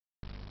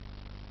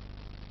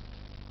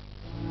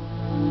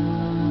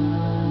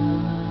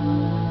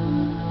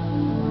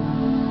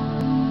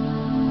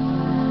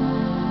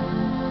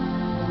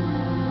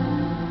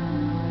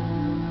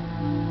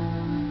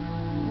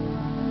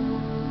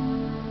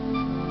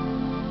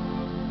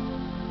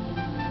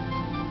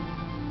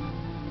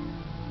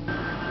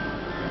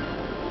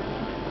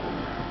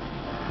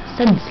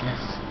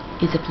Senseless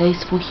is a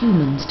place for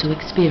humans to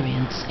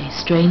experience a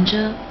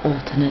stranger,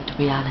 alternate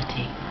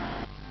reality.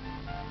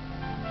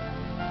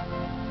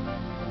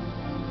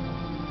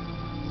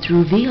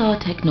 Through VR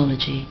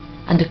technology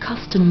and a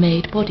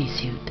custom-made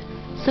bodysuit,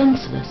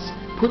 Senseless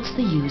puts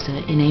the user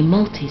in a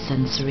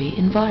multi-sensory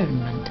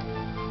environment.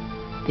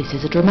 This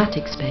is a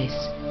dramatic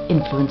space,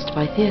 influenced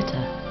by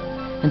theatre,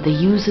 and the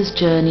user's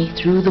journey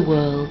through the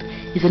world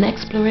is an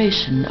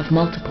exploration of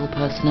multiple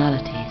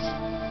personalities.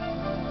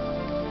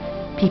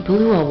 People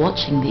who are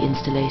watching the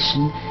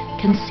installation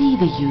can see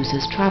the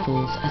user's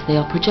travels as they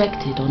are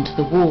projected onto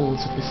the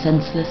walls of the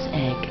Senseless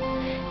Egg,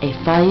 a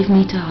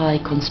 5-meter-high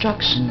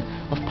construction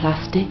of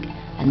plastic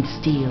and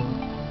steel.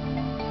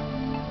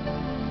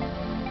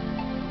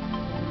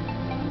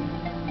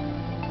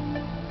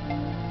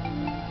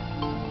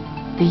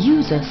 The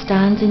user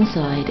stands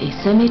inside a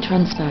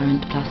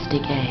semi-transparent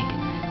plastic egg,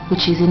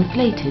 which is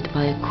inflated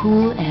by a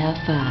cool air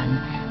fan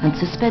and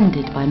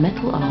suspended by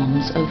metal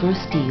arms over a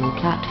steel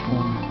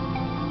platform.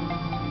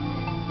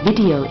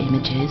 Video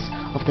images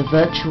of the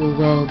virtual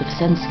world of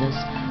Senseless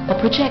are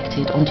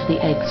projected onto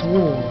the egg's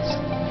walls,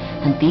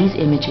 and these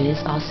images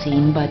are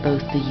seen by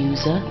both the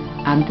user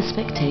and the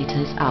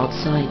spectators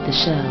outside the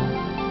shell.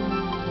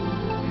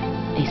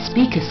 A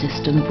speaker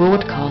system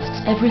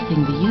broadcasts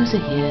everything the user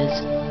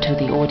hears to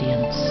the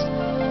audience.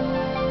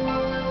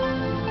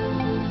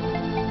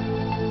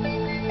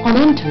 On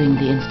entering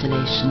the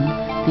installation,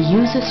 the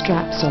user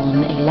straps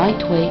on a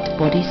lightweight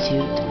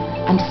bodysuit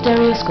and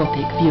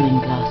stereoscopic viewing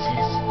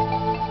glasses.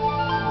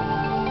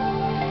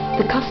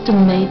 The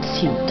custom-made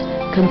suit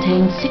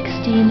contains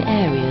 16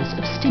 areas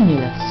of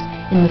stimulus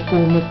in the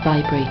form of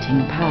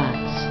vibrating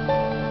pads.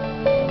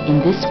 In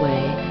this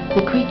way,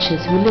 the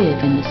creatures who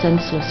live in the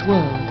senseless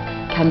world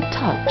can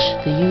touch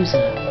the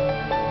user.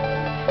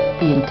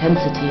 The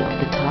intensity of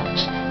the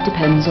touch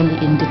depends on the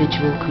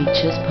individual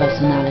creature's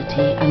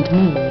personality and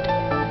mood,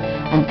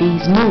 and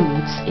these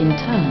moods in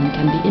turn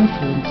can be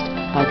influenced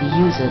by the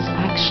user's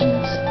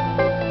actions.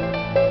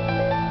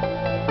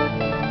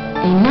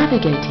 A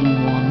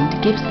navigating wand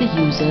gives the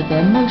user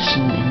their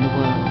motion in the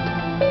world,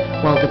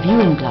 while the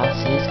viewing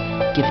glasses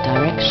give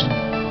direction.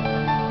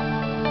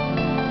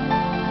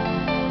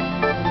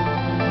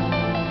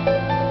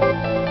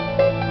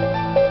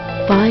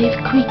 Five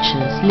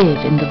creatures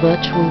live in the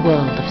virtual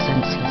world of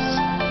Senseless.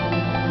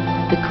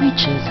 The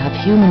creatures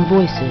have human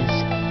voices,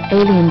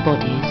 alien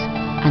bodies,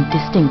 and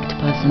distinct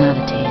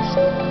personalities.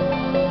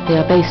 They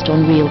are based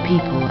on real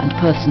people and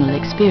personal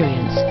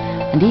experience,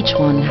 and each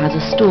one has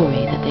a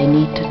story that they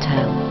need to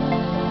tell.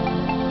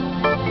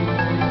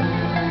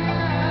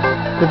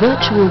 The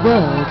virtual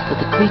world that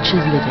the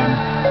creatures live in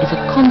is a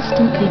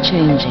constantly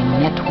changing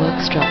network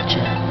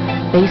structure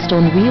based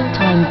on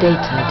real-time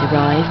data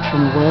derived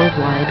from a World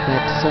Wide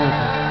Web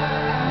server.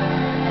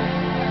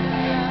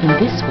 In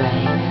this way,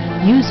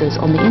 users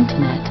on the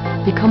internet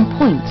become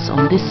points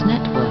on this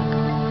network,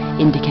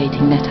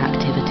 indicating net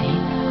activity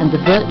and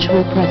the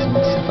virtual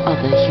presence of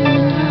other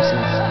human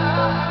users.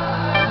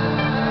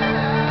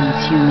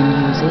 These human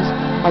users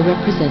are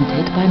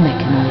represented by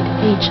mechanoid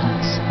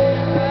agents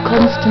who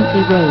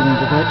constantly roam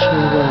the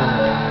virtual world,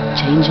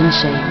 changing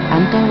shape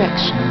and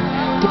direction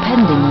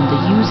depending on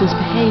the user's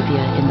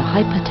behavior in the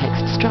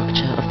hypertext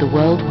structure of the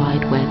World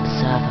Wide Web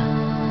server.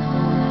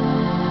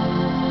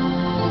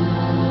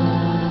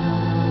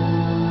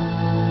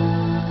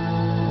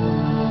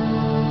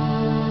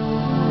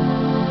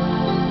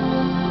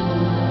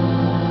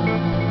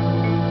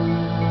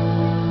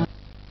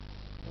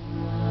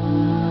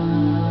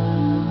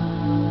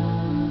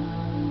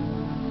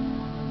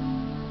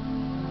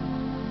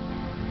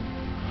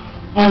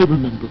 I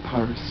remember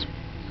Paris.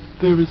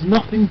 There is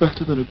nothing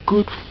better than a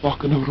good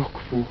fuck and a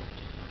roquefort.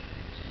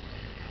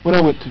 When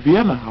I went to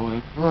Vienna,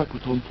 however, I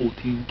put on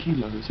 14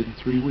 kilos in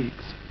 3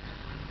 weeks.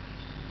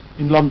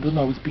 In London,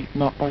 I was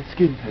beaten up by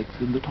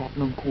skinheads in the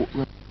Tottenham Court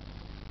Road.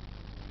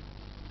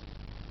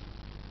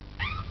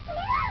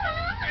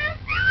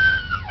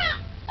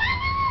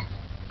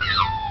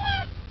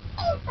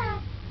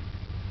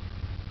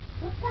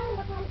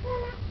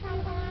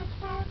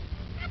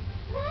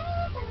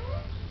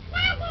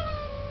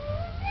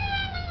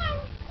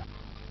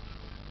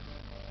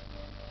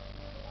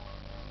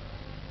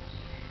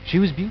 She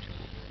was beautiful,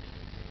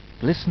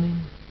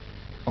 glistening,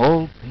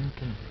 all pink,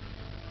 and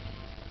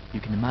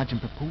you can imagine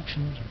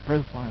proportions and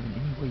profile in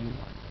any way you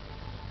like.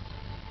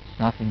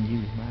 Nothing you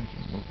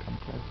imagine will come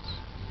close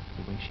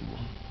to the way she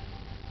was.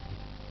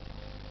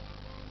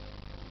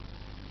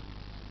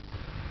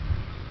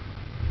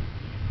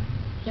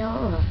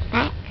 You're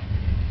back.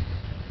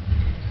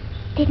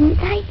 Didn't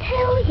I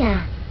tell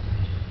ya?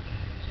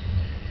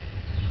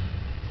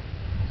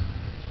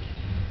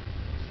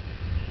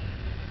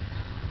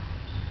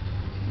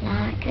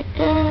 Like a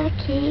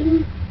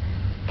gherkin,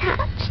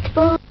 touched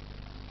by...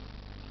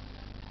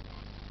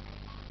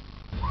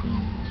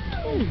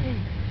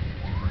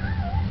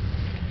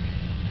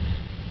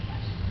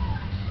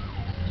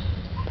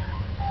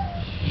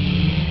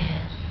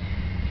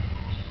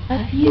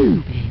 Have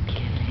you been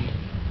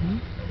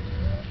killing?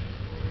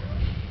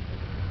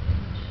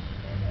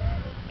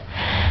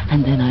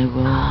 And then I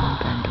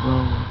rolled and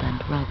rolled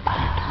and rubbed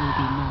that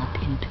ruby mud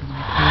into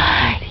my face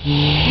with